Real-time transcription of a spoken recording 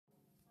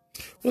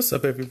What's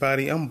up,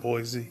 everybody? I'm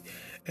Boise,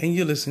 and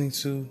you're listening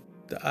to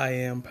the I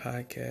Am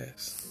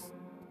Podcast.